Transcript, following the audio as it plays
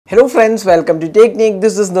Hello friends, welcome to Technique.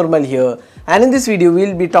 This is Nirmal here, and in this video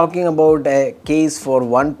we'll be talking about a case for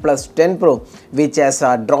OnePlus 10 Pro which has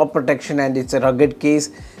a drop protection and it's a rugged case.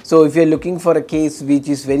 So if you're looking for a case which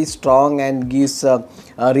is very strong and gives a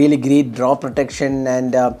really great drop protection,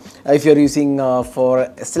 and if you're using for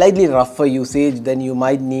a slightly rougher usage, then you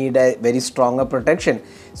might need a very stronger protection.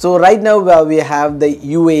 So right now we have the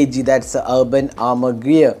UAG, that's Urban Armor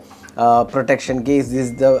Gear protection case. This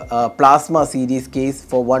is the plasma series case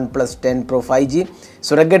for OnePlus 10 Pro 5G.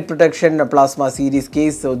 So rugged protection plasma series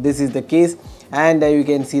case. So this is the case, and you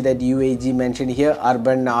can see that UAG mentioned here,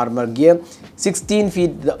 Urban Armor Gear, 16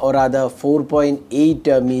 feet or rather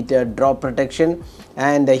 4.8 meter drop protection.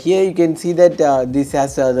 And here you can see that this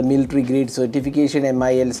has the military grade certification,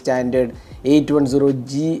 MIL standard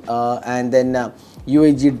 810G, and then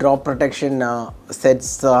UAG drop protection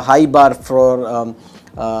sets high bar for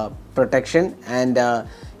protection. And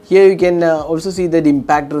here you can also see that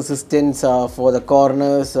impact resistance for the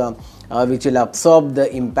corners, which will absorb the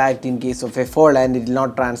impact in case of a fall and it will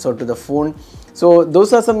not transfer to the phone. So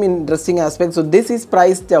those are some interesting aspects. So this is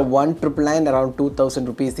priced 1,999, around 2,000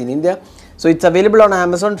 rupees in India. So it's available on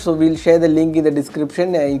Amazon, so we'll share the link in the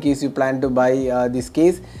description in case you plan to buy this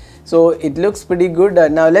case. So it looks pretty good.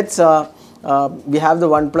 Now let's we have the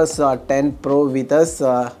OnePlus 10 Pro with us.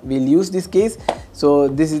 We'll use this case. So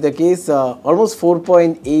this is the case, almost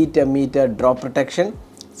 4.8 meter drop protection.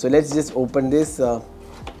 So let's just open this. So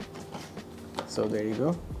there you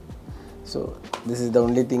go. So this is the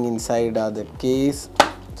only thing inside the case.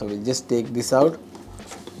 So we'll just take this out.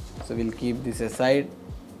 So we'll keep this aside.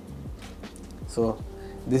 So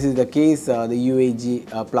this is the case, the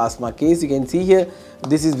UAG plasma case. You can see here,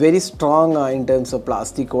 this is very strong in terms of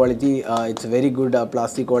plastic quality. It's a very good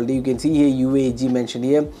plastic quality. You can see here UAG mentioned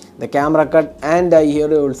here, the camera cut, and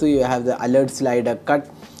here also you have the alert slider cut,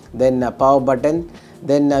 then power button.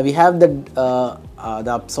 Then we have the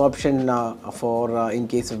absorption for in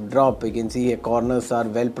case of drop. You can see here corners are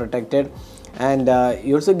well protected, and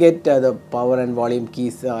you also get the power and volume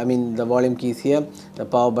keys. The volume keys here. The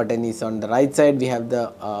power button is on the right side. We have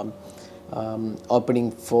the opening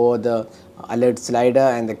for the alert slider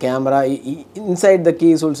and the camera. Inside the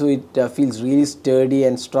case also it feels really sturdy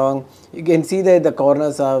and strong. You can see that the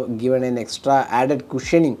corners are given an extra added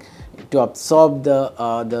cushioning to absorb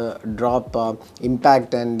the drop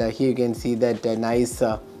impact, and here you can see that nice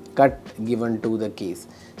cut given to the case.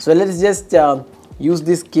 So let's just use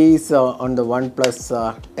this case on the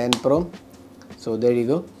OnePlus 10 Pro. So there you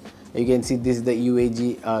go. You can see this is the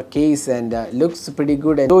UAG case, and looks pretty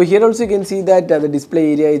good. And so here also you can see that the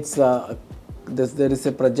display area, it's there is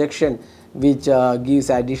a projection which gives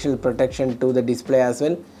additional protection to the display as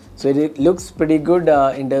well. So it looks pretty good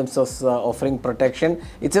in terms of offering protection.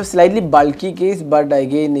 It's a slightly bulky case, but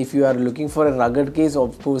again, if you are looking for a rugged case,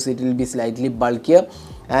 of course it will be slightly bulkier,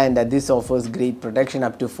 and this offers great protection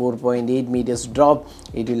up to 4.8 meters drop.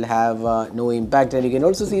 It will have no impact. And you can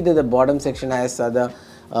also see that the bottom section has the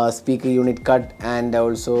speaker unit cut, and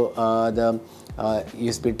also the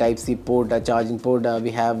USB Type-C port, charging port.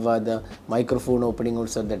 We have the microphone opening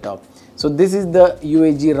also at the top. So this is the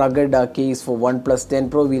UAG rugged case for OnePlus 10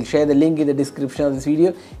 Pro. We'll share the link in the description of this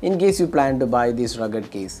video in case you plan to buy this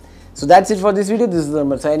rugged case. So that's it for this video. This is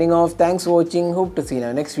Nirmal signing off. Thanks for watching. Hope to see you in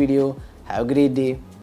our next video. Have a great day.